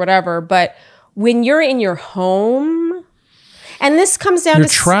friends or whatever, but when you're in your home, and this comes down you're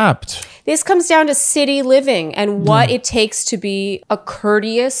trapped. This comes down to city living and what it takes to be a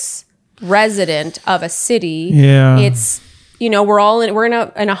courteous resident of a city. Yeah, it's we're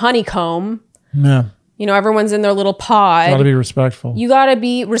in a honeycomb. Yeah. Everyone's in their little pod. Got to be respectful. You got to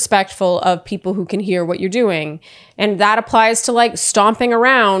be respectful of people who can hear what you're doing. And that applies to like stomping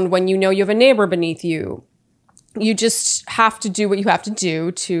around when you know you have a neighbor beneath you. You just have to do what you have to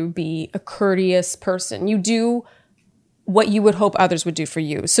do to be a courteous person. You do what you would hope others would do for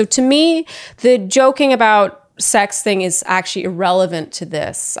you. So to me, the joking about sex thing is actually irrelevant to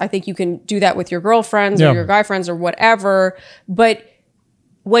this. I think you can do that with your girlfriends or your guy friends or whatever. But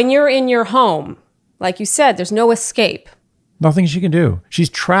when you're in your home, like you said, there's no escape. Nothing she can do. She's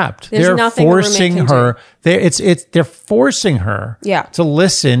trapped. They're forcing her. They're forcing her to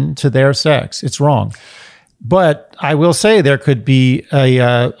listen to their sex. It's wrong. But I will say there could be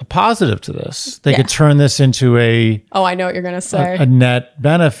a positive to this. They could turn this into I know what you're going to say. A net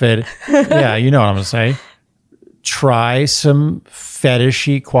benefit. Yeah, you know what I'm going to say. Try some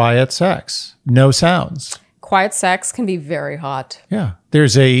fetishy quiet sex. No sounds. Quiet sex can be very hot. Yeah.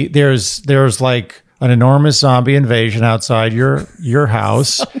 There's like an enormous zombie invasion outside your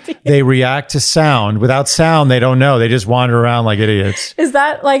house. They react to sound. Without sound, they don't know. They just wander around like idiots. Is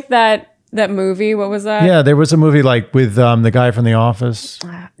that like that movie? What was that? Yeah, there was a movie like with the guy from The Office.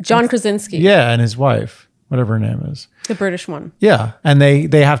 John Krasinski. Yeah, and his wife, whatever her name is. The British one. Yeah, and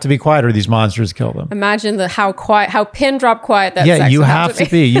they have to be quiet or these monsters kill them. Imagine how pin drop quiet that sex Yeah, you have to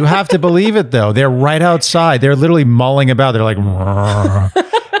be. You have to believe it though. They're right outside. They're literally mulling about. They're like...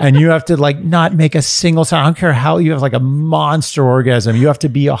 And you have to like not make a single sound. I don't care how you have like a monster orgasm. You have to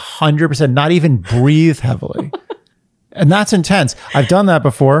be 100%, not even breathe heavily. And that's intense. I've done that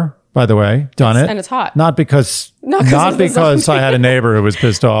before, by the way. And it's hot. Not because I had a neighbor who was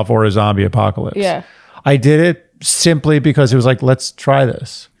pissed off or a zombie apocalypse. Yeah. I did it simply because it was like, let's try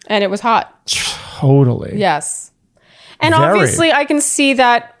this. And it was hot. Totally. Yes. And obviously I can see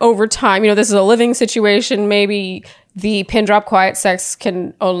that over time, this is a living situation. Maybe the pin drop quiet sex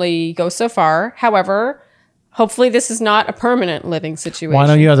can only go so far. However, hopefully this is not a permanent living situation. Why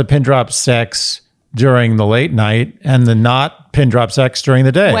don't you have the pin drop sex during the late night and the not pin drop sex during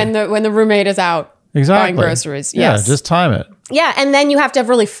the day? When the roommate is out buying groceries. Yeah, yes. just time it. Yeah, and then you have to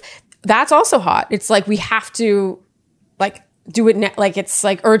have that's also hot. It's like we have to like do it like it's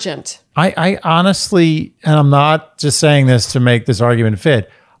like urgent. I honestly, and I'm not just saying this to make this argument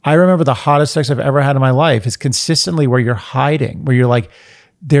fit, I remember the hottest sex I've ever had in my life is consistently where you're hiding, where you're like,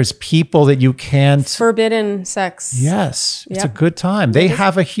 there's people that you can't... Forbidden sex. Yes. It's a good time. They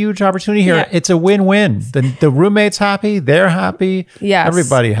have a huge opportunity here. Yeah. It's a win-win. The roommate's happy. They're happy. Yes.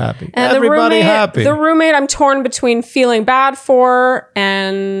 Everybody happy. And everybody happy. The roommate I'm torn between feeling bad for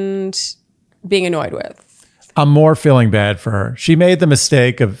and being annoyed with. I'm more feeling bad for her. She made the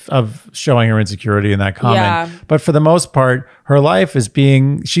mistake of showing her insecurity in that comment. Yeah. But for the most part, her life is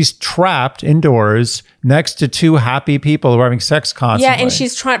she's trapped indoors next to two happy people who are having sex constantly. Yeah, and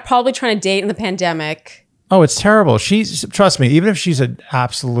she's probably trying to date in the pandemic. Oh, it's terrible. Trust me, even if she's an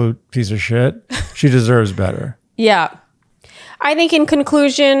absolute piece of shit, she deserves better. Yeah. I think in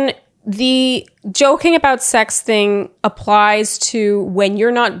conclusion, the joking about sex thing applies to when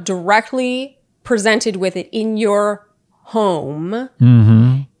you're not directly presented with it in your home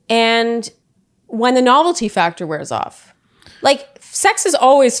and when the novelty factor wears off. Like, sex is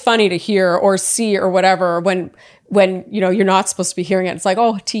always funny to hear or see or whatever when you're not supposed to be hearing it. It's like,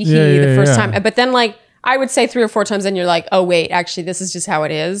 oh, tee-hee, the first time. But then, like, I would say 3 or 4 times and you're like, oh, wait, actually, this is just how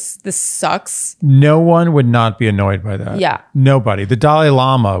it is. This sucks. No one would not be annoyed by that. Yeah. Nobody. The Dalai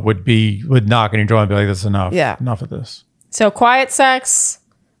Lama would knock on your door and be like, this is enough. Yeah. Enough of this. So quiet sex,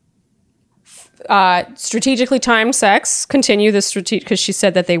 strategically timed sex, continue the strategic, because she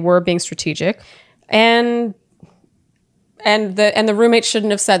said that they were being strategic. And the roommate shouldn't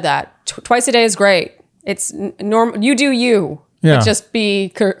have said that. Twice a day is great. It's normal. You do you. Yeah. But just be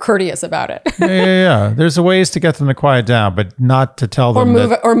courteous about it. Yeah. There's a ways to get them to quiet down, but not to tell them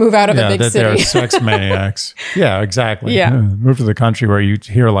or move out of a big that city. they're sex maniacs. Yeah, exactly. Yeah. Move to the country where you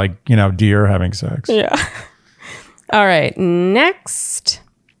hear deer having sex. Yeah. All right. Next.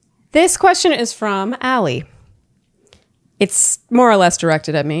 This question is from Allie. It's more or less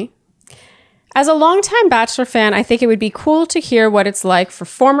directed at me. As a longtime Bachelor fan, I think it would be cool to hear what it's like for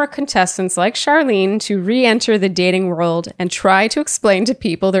former contestants like Charlene to re-enter the dating world and try to explain to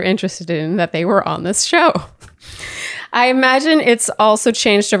people they're interested in that they were on this show. I imagine it's also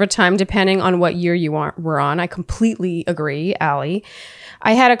changed over time depending on what year you were on. I completely agree, Allie.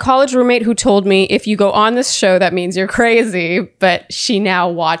 I had a college roommate who told me, if you go on this show, that means you're crazy, but she now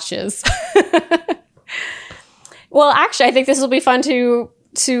watches. Well, actually, I think this will be fun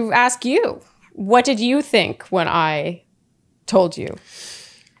to ask you. What did you think when I told you?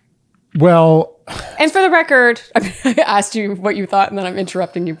 Well, and for the record, I asked you what you thought and then I'm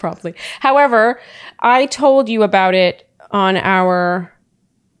interrupting you promptly. However, I told you about it on our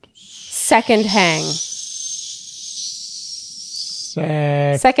second hang.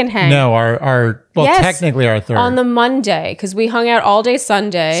 Second hang. No, our Yes, technically our third. on the Monday, because we hung out all day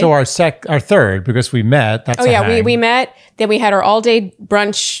Sunday. So our third, because we met. That's we met. Then we had our all day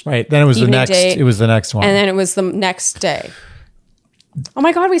brunch. Right. Then it was the evening next. date, It was the next one. and then it was the next day. Oh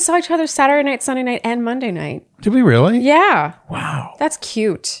my God, we saw each other Saturday night, Sunday night, and Monday night. Did we really? Yeah. Wow. That's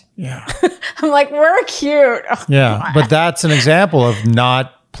cute. Yeah. I'm like, we're cute. Oh, Yeah. But that's an example of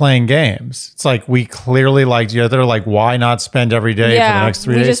not playing games. It's like we clearly liked each other. Like, why not spend every day for the next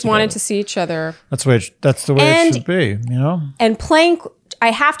 3 days? We just wanted together? to see each other. That's the way it should be, you know? And playing,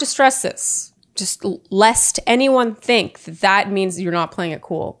 I have to stress this, just lest anyone think that means you're not playing it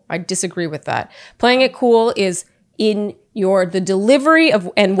cool. I disagree with that. Playing it cool is in the delivery of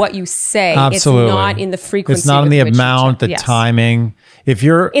and what you say. Absolutely. It's not in the frequency. It's not in with the which amount, the yes. timing.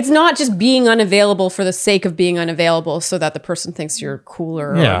 It's not just being unavailable for the sake of being unavailable so that the person thinks you're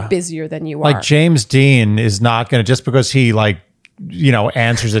cooler or busier than you are. Like James Dean is not going to, just because he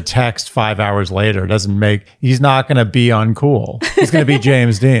answers a text 5 hours later, he's not going to be uncool. He's going to be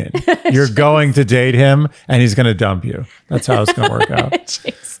James Dean. You're going to date him and he's going to dump you. That's how it's going to work out.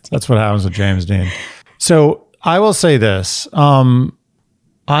 That's what happens with James Dean. So I will say this.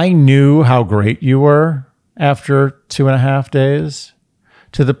 I knew how great you were after 2.5 days,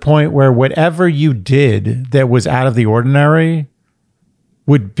 to the point where whatever you did that was out of the ordinary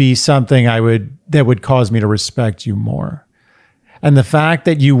would be something that would cause me to respect you more. And the fact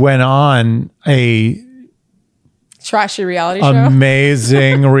that you went on a trashy reality show,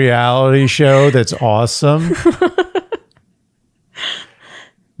 amazing reality show that's awesome,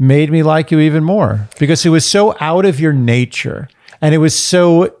 made me like you even more, because it was so out of your nature. And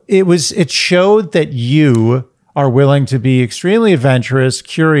it showed that you are willing to be extremely adventurous,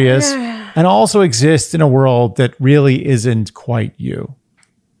 curious, and also exist in a world that really isn't quite you.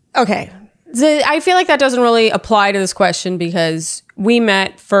 Okay. I feel like that doesn't really apply to this question because we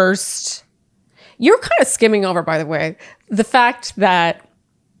met first. You're kind of skimming over, by the way, the fact that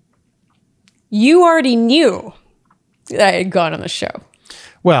you already knew that I had gone on the show.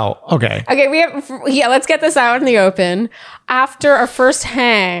 Well, okay. Okay, let's get this out in the open. After our first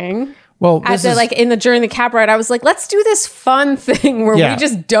hang, during the cab ride, I was like, let's do this fun thing where we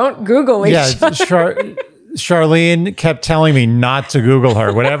just don't Google each other. Charlene kept telling me not to Google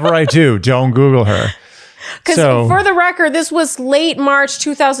her. Whatever I do, don't Google her. Because for the record, this was late March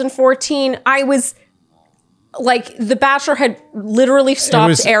 2014. I was like, The Bachelor had literally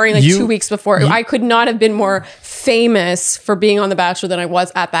stopped airing 2 weeks before. I could not have been more famous for being on The Bachelor than I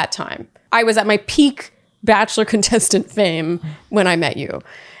was at that time. I was at my peak Bachelor contestant fame when I met you.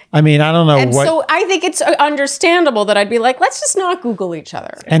 I mean, I don't know And what. so I think it's understandable that I'd be like, let's just not Google each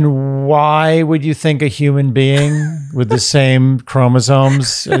other. And why would you think a human being with the same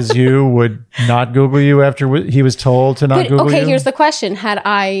chromosomes as you would not Google you after he was told to not But Google you? okay, here's the question. Had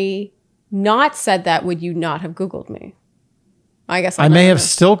I not said that, would you not have Googled me? I guess I may have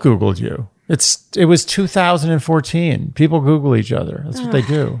still Googled you. It was 2014. People Google each other. That's what they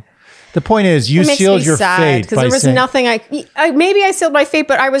do. The point is, you sealed your fate because by there was saying, nothing maybe I sealed my fate,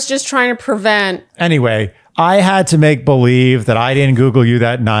 but I was just trying to prevent. Anyway, I had to make believe that I didn't Google you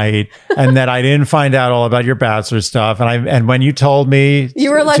that night and that I didn't find out all about your Bachelor stuff. And when you told me,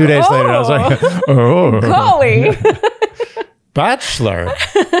 You were like, 2 days later, I was like, oh, Golly. Bachelor.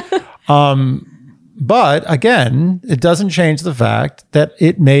 But again, it doesn't change the fact that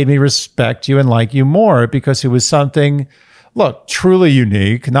it made me respect you and like you more because it was something, look, truly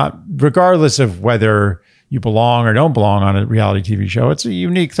unique, not regardless of whether you belong or don't belong on a reality TV show. It's a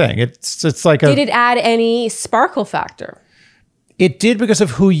unique thing. It's like Did it add any sparkle factor? It did because of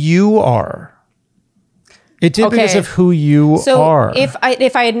who you are. It did because Okay. of who you So are. if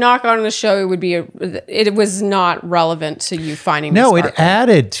I had not gone on the show, it was not relevant to you finding No, the it sparkle.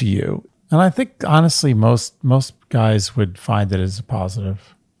 added to you. And I think honestly, most guys would find it as a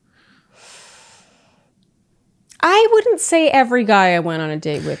positive. I wouldn't say every guy I went on a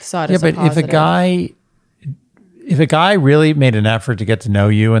date with saw it as a But positive. if a guy really made an effort to get to know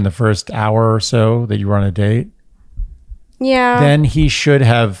you in the first hour or so that you were on a date, Yeah. then he should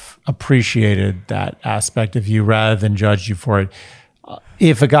have appreciated that aspect of you rather than judged you for it.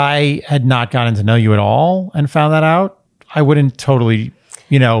 If a guy had not gotten to know you at all and found that out, I wouldn't totally,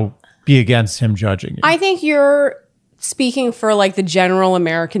 be against him judging you. I think you're speaking for like the general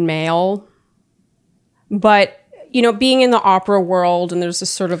American male, but being in the opera world and there's this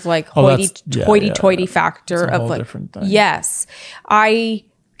sort of like hoity-toity factor It's a of whole like, different thing. yes, I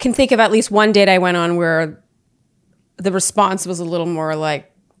can think of at least one date I went on where the response was a little more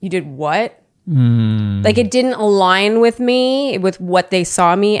like, you did what? Like it didn't align with me, with what they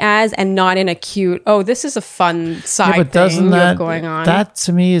saw me as, and not in a cute, oh, this is a fun side thing you have going on. That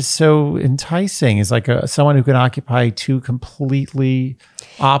to me is so enticing. It's like someone who can occupy two completely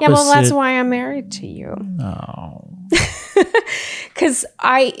opposite. Yeah, well, that's why I'm married to you. No. Because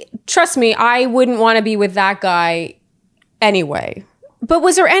trust me, I wouldn't want to be with that guy anyway. But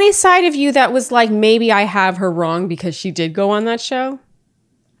was there any side of you that was like, maybe I have her wrong because she did go on that show?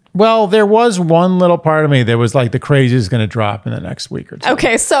 Well, there was one little part of me that was like the crazy is going to drop in the next week or two.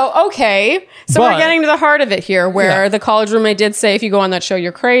 Okay, so we're getting to the heart of it here, where the college roommate did say, if you go on that show,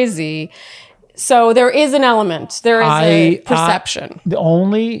 you're crazy. So there is an element. There is a perception.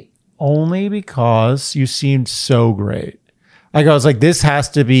 Only because you seemed so great. Like I was like, this has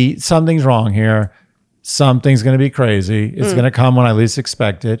to be, something's wrong here. Something's going to be crazy. It's going to come when I least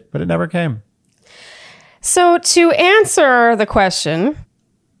expect it, but it never came. So to answer the question,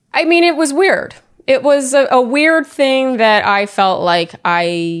 I mean, it was weird. It was a weird thing that I felt like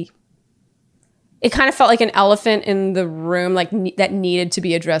it kind of felt like an elephant in the room, like that needed to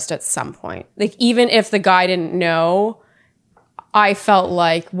be addressed at some point. Like even if the guy didn't know, I felt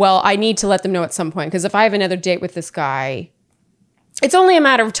like, well, I need to let them know at some point. Because if I have another date with this guy, it's only a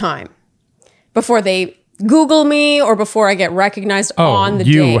matter of time before they Google me or before I get recognized on the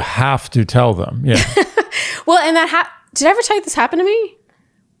date. You have to tell them. Yeah. Well, and did I ever tell you this happened to me?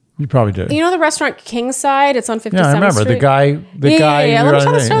 You probably did. You know the restaurant Kingside? It's on 57th Yeah, I remember. Street. The guy. Yeah. Let me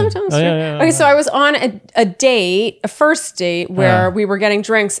tell the story. Yeah. Okay, so I was on a first date where we were getting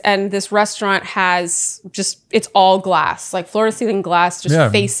drinks, and this restaurant has it's all glass, like floor to ceiling glass,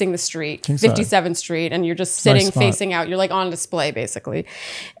 just facing the street, Kingside. 57th Street, and you're just sitting Nice spot. facing out. You're like on display, basically.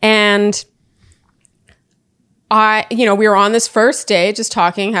 And we were on this first date, just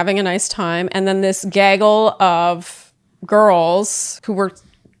talking, having a nice time, and then this gaggle of girls who were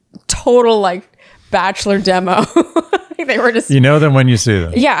total like bachelor demo. They were just, You know them when you see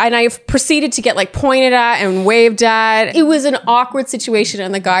them. yeah. And I proceeded to get like pointed at and waved at. It was an awkward situation.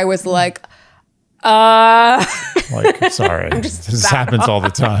 And the guy was like, Like, sorry. This happens all the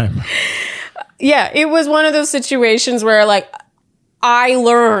time. yeah, it was one of those situations where like I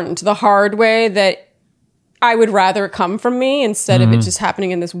learned the hard way that I would rather it come from me instead of it just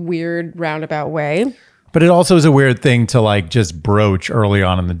happening in this weird roundabout way. But it also is a weird thing to like just broach early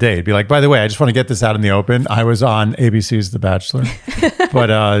on in the date. Be like, by the way, I just want to get this out in the open. I was on ABC's The Bachelor,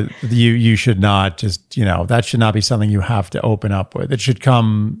 but you should not just, that should not be something you have to open up with. It should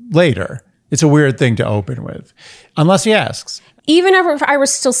come later. It's a weird thing to open with, unless he asks. Even if I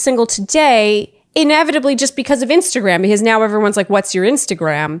was still single today, inevitably just because of Instagram, because now everyone's like, what's your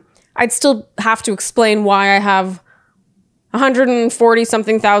Instagram? I'd still have to explain why I have 140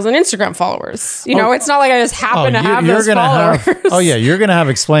 something thousand Instagram followers. You know, it's not like I just happen to have those followers. You're going to have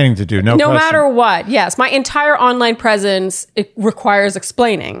explaining to do. No question. matter what. Yes. My entire online presence, it requires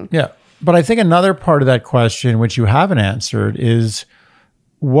explaining. Yeah. But I think another part of that question, which you haven't answered, is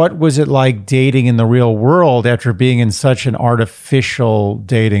what was it like dating in the real world after being in such an artificial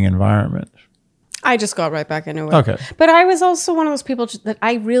dating environment? I just got right back into it. Okay. But I was also one of those people that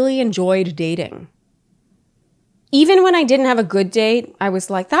I really enjoyed dating. Even when I didn't have a good date, I was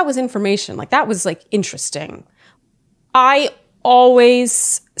like, that was information. Like, that was like interesting. I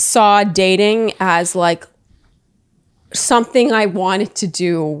always saw dating as like something I wanted to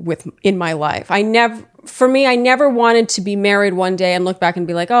do in my life. I never wanted to be married one day and look back and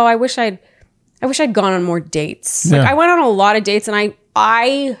be like, oh, I wish I'd gone on more dates. Yeah. Like, I went on a lot of dates and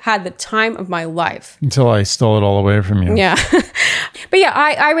I had the time of my life. Until I stole it all away from you. Yeah. But yeah,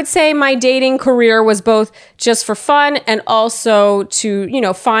 I would say my dating career was both just for fun and also to, you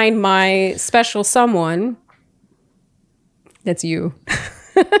know, find my special someone. That's you.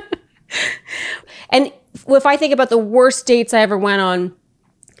 And if I think about the worst dates I ever went on,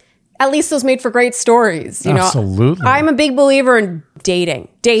 at least those made for great stories. You Absolutely. know, I'm a big believer in dating.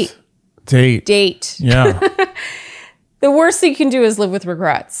 Date. Yeah. The worst thing you can do is live with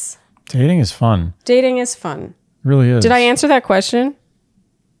regrets. Dating is fun. Dating is fun. It really is. Did I answer that question?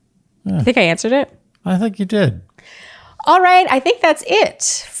 Yeah. I think I answered it. I think you did. All right. I think that's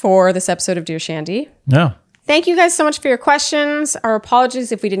it for this episode of Dear Shandy. Yeah. Thank you guys so much for your questions. Our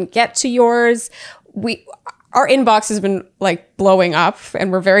apologies if we didn't get to yours. Our inbox has been like blowing up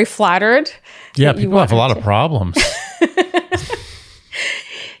and we're very flattered. Yeah, people have a lot of problems.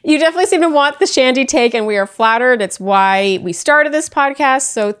 You definitely seem to want the Shandy take and we are flattered. It's why we started this podcast.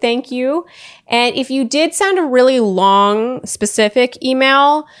 So thank you. And if you did send a really long, specific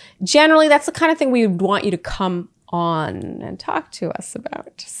email, generally that's the kind of thing we would want you to come on and talk to us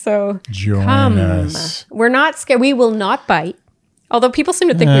about. So join us. We're not scared. We will not bite. Although people seem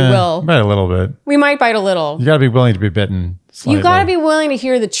to think we will. Bite a little bit. We might bite a little. You got to be willing to be bitten slightly. You got to be willing to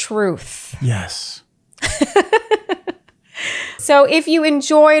hear the truth. Yes. So if you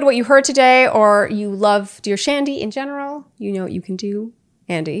enjoyed what you heard today or you love Dear Shandy in general, you know what you can do,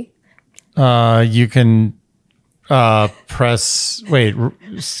 Andy. You can leave a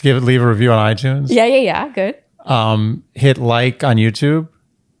review on iTunes. Yeah. Good. Hit like on YouTube.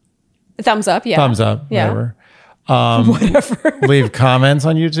 Thumbs up, yeah. Whatever. Whatever. Leave comments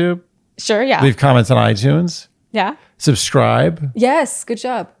on YouTube. Sure, yeah. Leave comments on iTunes. Yeah. Subscribe. Yes, good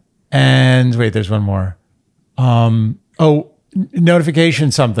job. And wait, there's one more. Notification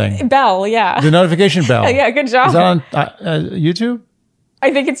something. Bell, yeah. The notification bell. Yeah, good job. Is that on YouTube?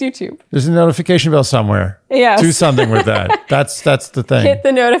 I think it's YouTube. There's a notification bell somewhere. Yes. Do something with that. That's the thing. Hit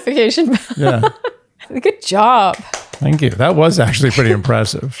the notification bell. Yeah. Good job. Thank you. That was actually pretty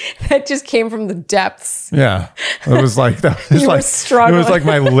impressive. That just came from the depths. Yeah. It was like that. You were struggling. It was like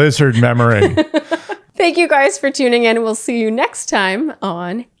my lizard memory. Thank you guys for tuning in. We'll see you next time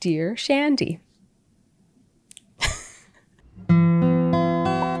on Dear Shandy.